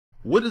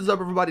What is up,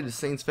 everybody? The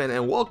Saintsfan,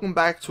 and welcome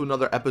back to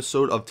another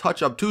episode of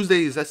Touch Up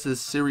Tuesdays. That's this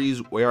series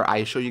where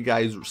I show you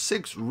guys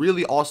 6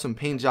 really awesome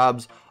paint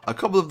jobs. A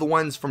couple of the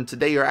ones from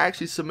today are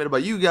actually submitted by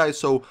you guys,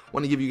 so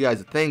want to give you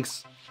guys a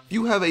thanks. If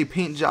you have a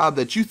paint job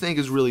that you think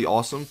is really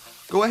awesome,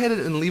 go ahead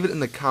and leave it in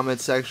the comment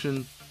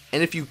section.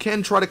 And if you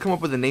can, try to come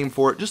up with a name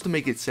for it just to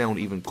make it sound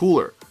even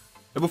cooler.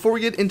 And before we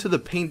get into the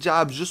paint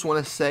jobs, just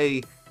want to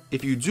say,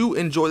 if you do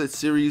enjoy this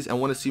series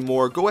and want to see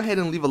more, go ahead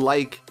and leave a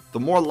like. The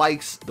more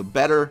likes, the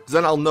better.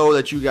 Then I'll know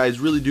that you guys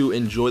really do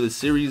enjoy this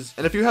series.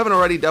 And if you haven't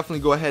already,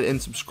 definitely go ahead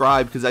and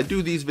subscribe, because I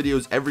do these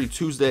videos every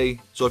Tuesday.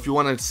 So if you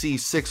want to see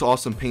 6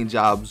 awesome paint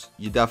jobs,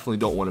 you definitely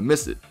don't want to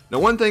miss it. Now,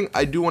 one thing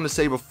I do want to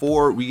say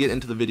before we get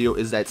into the video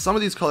is that some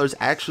of these colors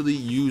actually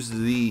use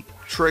the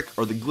trick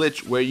or the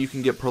glitch where you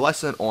can get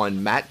pearlescent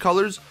on matte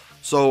colors.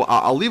 So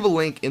I'll leave a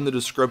link in the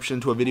description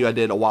to a video I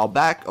did a while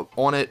back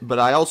on it, but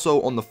I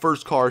also on the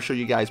first car show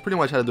you guys pretty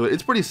much how to do it.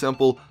 It's pretty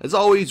simple. As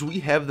always, we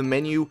have the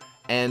menu,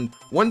 and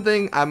one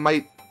thing I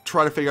might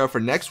try to figure out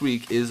for next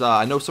week is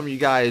I know some of you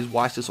guys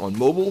watch this on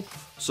mobile,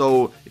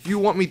 so if you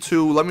want me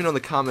to, let me know in the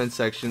comment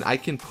section. I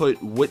can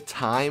put what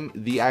time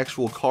the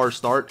actual cars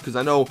start, because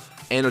I know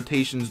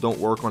annotations don't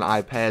work on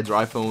iPads or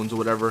iPhones or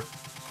whatever.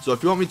 So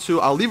if you want me to,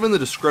 I'll leave in the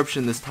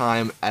description this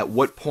time at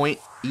what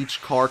point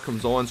each car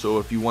comes on, so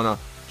if you want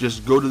to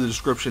just go to the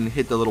description,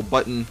 hit the little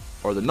button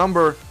or the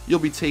number, you'll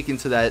be taken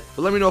to that.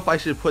 But let me know if I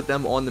should put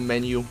them on the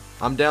menu.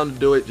 I'm down to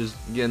do it, just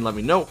again let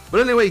me know.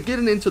 But anyway,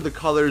 getting into the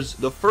colors,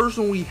 the first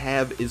one we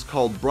have is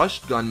called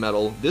Brushed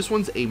Gunmetal. This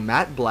one's a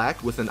matte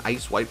black with an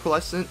ice white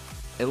pearlescent.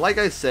 And like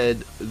I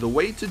said, the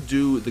way to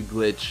do the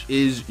glitch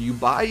is you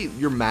buy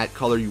your matte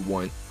color you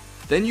want,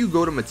 then you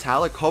go to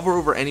metallic, hover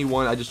over any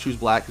one. I just choose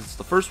black because it's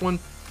the first one.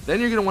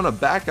 Then you're going to want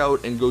to back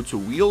out and go to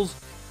wheels,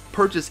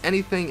 purchase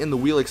anything in the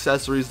wheel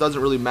accessories,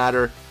 doesn't really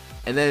matter,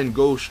 and then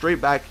go straight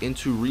back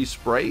into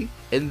respray,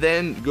 and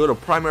then go to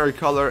primary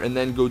color, and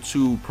then go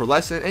to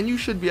pearlescent, and you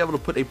should be able to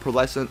put a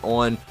pearlescent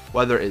on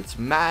whether it's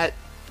matte,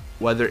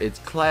 whether it's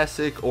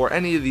classic, or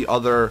any of the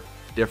other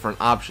different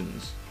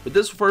options. But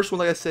this first one,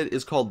 like I said,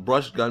 is called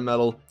Brushed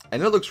Gunmetal,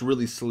 and it looks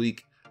really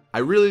sleek. I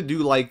really do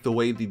like the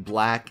way the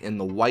black and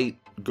the white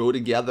go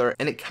together,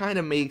 and it kind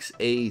of makes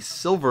a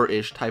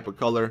silver-ish type of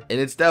color, and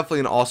it's definitely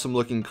an awesome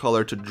looking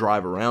color to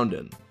drive around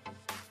in.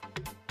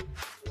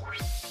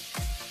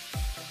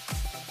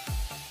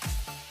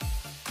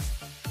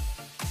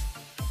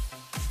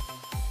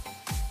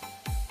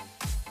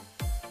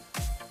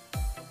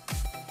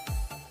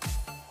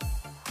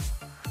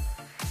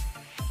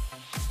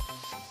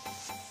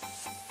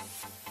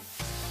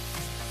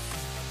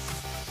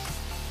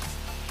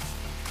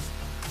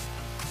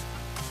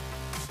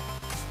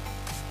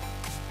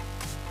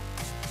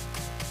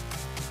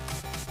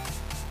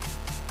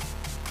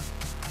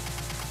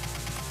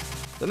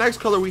 The next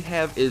color we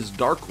have is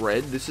Dark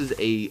Red. This is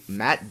a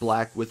matte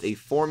black with a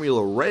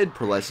Formula Red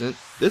pearlescent.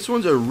 This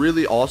one's a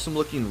really awesome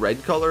looking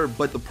red color,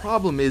 but the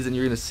problem is, and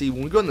you're going to see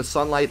when we go in the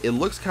sunlight, it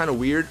looks kind of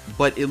weird,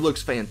 but it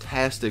looks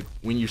fantastic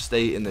when you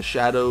stay in the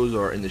shadows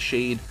or in the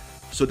shade.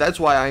 So that's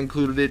why I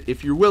included it.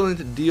 If you're willing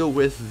to deal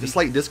with the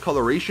slight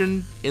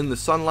discoloration in the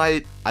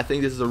sunlight, I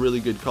think this is a really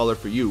good color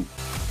for you.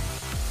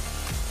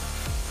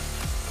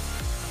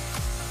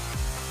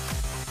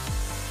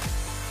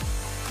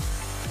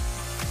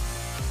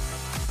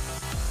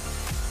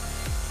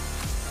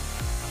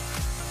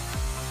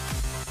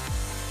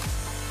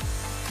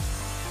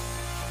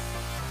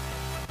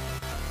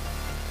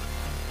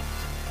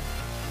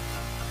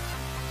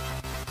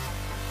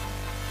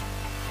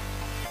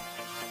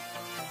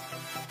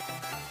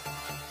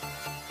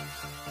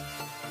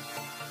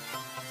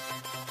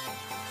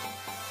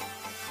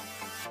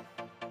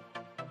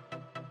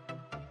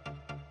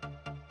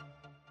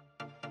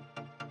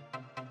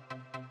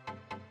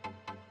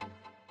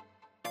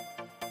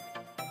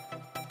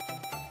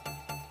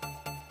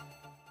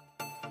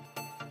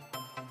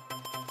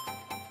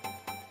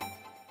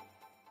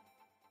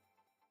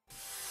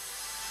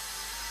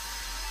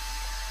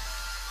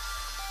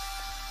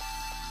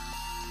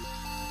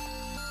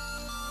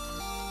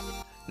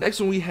 Next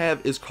one we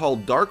have is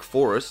called Dark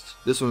Forest.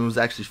 This one was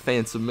actually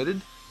fan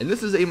submitted, and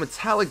this is a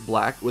metallic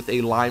black with a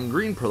lime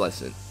green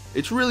pearlescent.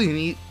 It's really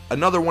neat,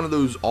 another one of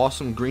those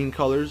awesome green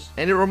colors,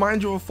 and it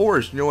reminds you of a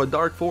forest, you know, a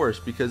dark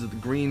forest, because of the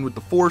green with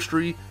the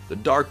forestry, the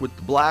dark with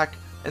the black,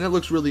 and it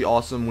looks really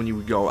awesome when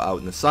you go out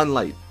in the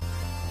sunlight.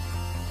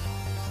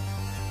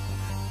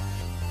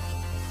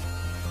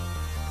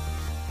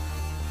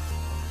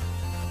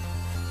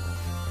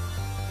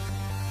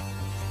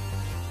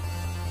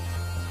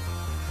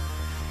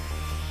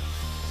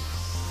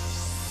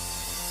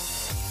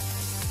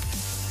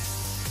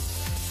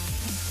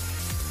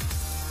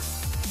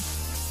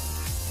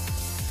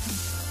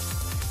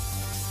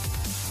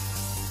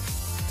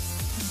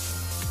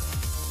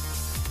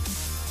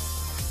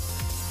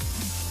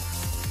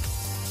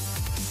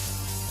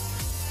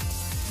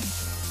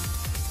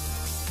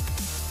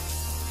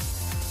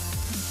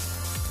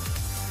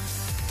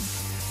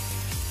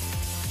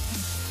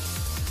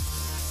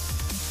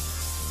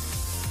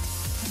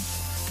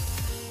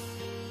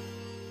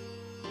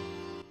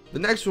 The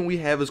next one we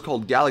have is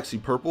called Galaxy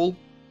Purple.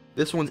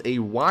 This one's a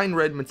wine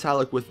red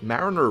metallic with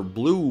Mariner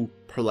blue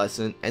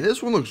pearlescent, and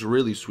this one looks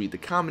really sweet. The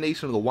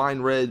combination of the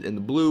wine red and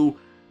the blue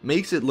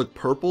makes it look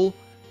purple,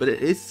 but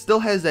it still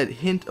has that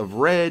hint of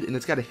red, and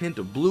it's got a hint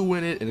of blue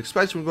in it, and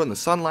especially when you go in the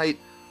sunlight,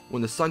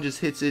 when the sun just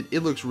hits it, it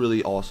looks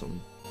really awesome.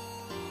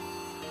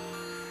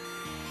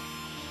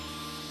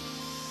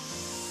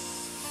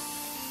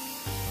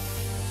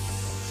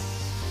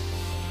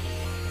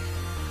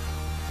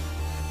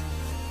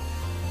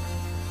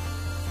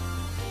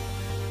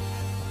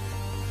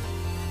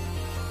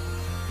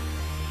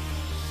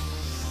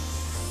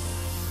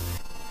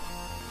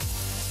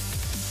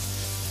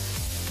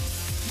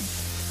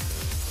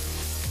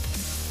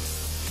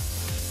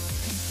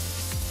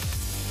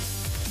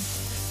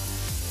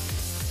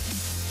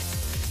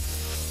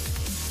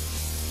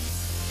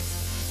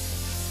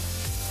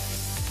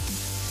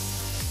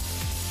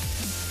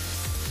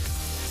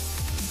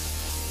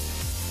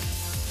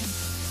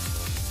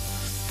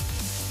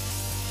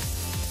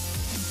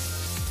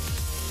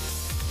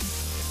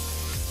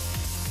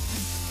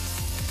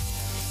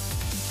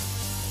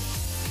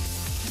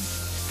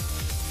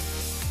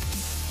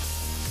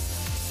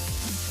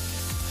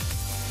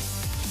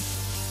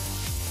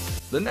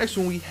 The next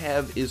one we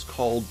have is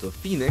called the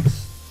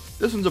Phoenix.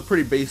 This one's a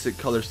pretty basic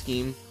color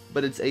scheme,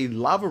 but it's a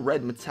lava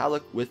red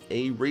metallic with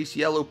a race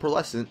yellow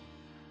pearlescent.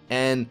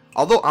 And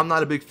although I'm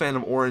not a big fan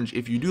of orange,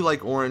 if you do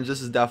like orange,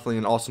 this is definitely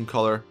an awesome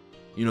color.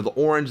 You know, the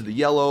orange, the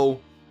yellow,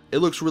 it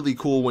looks really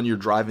cool when you're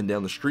driving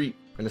down the street.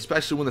 And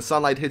especially when the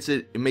sunlight hits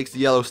it, it makes the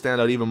yellow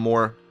stand out even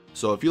more.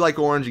 So if you like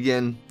orange,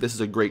 again, this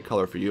is a great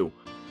color for you.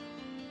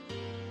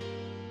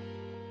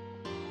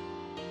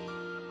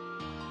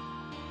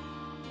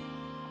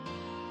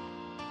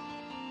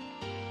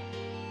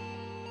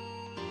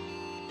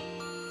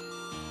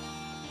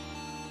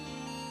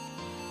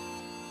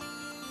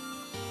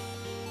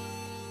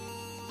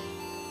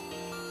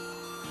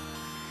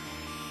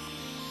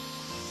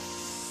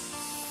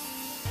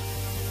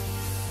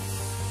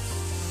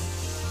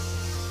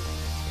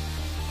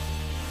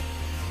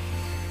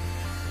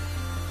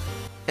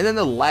 And then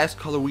the last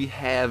color we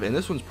have, and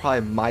this one's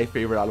probably my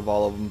favorite out of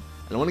all of them,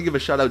 and I want to give a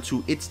shout out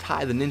to It's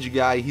Ty the Ninja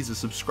Guy. He's a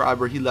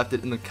subscriber. He left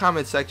it in the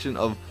comment section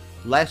of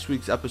last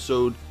week's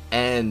episode,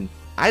 and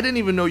I didn't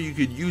even know you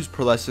could use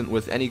pearlescent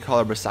with any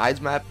color besides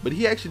matte, but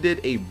he actually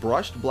did a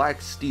brushed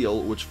black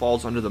steel, which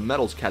falls under the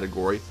metals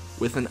category,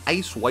 with an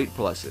ice white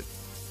pearlescent.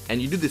 And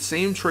you do the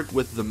same trick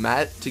with the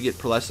matte to get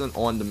pearlescent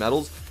on the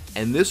metals,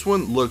 and this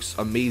one looks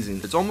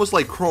amazing. It's almost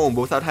like chrome,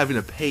 but without having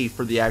to pay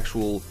for the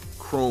actual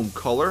chrome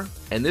color.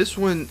 And this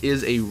one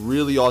is a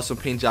really awesome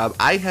paint job.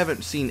 I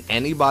haven't seen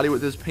anybody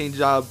with this paint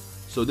job,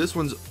 so this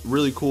one's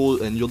really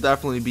cool, and you'll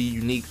definitely be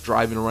unique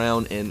driving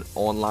around and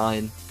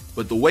online.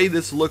 But the way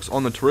this looks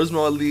on the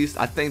Turismo, at least,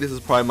 I think this is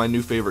probably my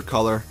new favorite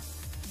color.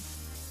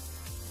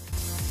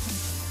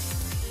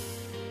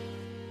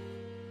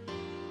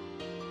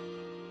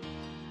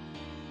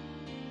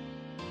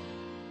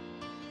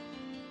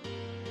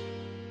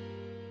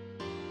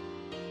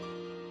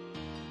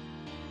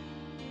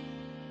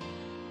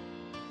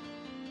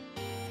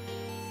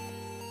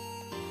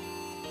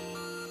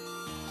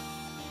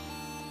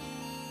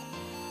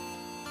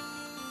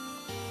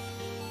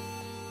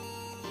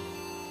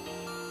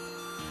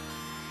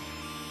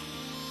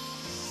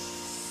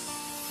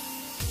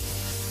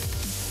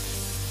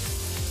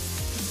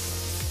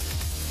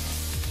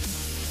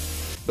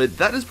 But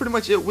that is pretty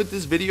much it with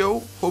this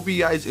video. Hope you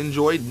guys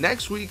enjoyed.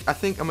 Next week, I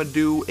think I'm going to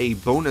do a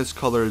bonus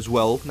color as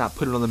well. Not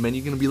put it on the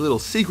menu, going to be a little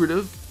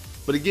secretive.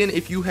 But again,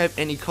 if you have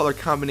any color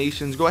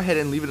combinations, go ahead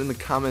and leave it in the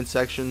comment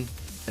section.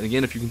 And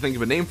again, if you can think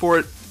of a name for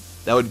it,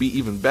 that would be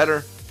even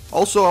better.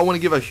 Also, I want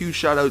to give a huge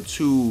shout out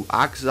to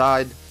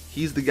Oxide.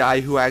 He's the guy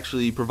who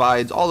actually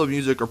provides all the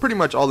music, or pretty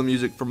much all the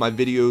music for my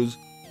videos.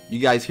 You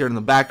guys hear it in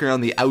the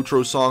background, the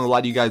outro song, a lot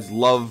of you guys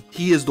love.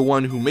 He is the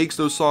one who makes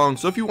those songs,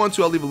 so if you want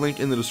to, I'll leave a link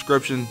in the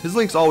description. His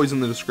link's always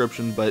in the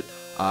description, but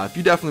if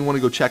you definitely want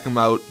to go check him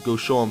out, go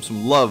show him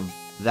some love,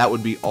 that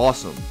would be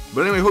awesome.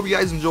 But anyway, hope you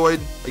guys enjoyed.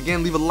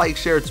 Again, leave a like,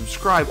 share,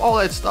 subscribe, all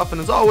that stuff, and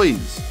as always,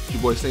 it's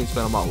your boy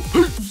Saintsfan, I'm out.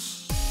 Peace!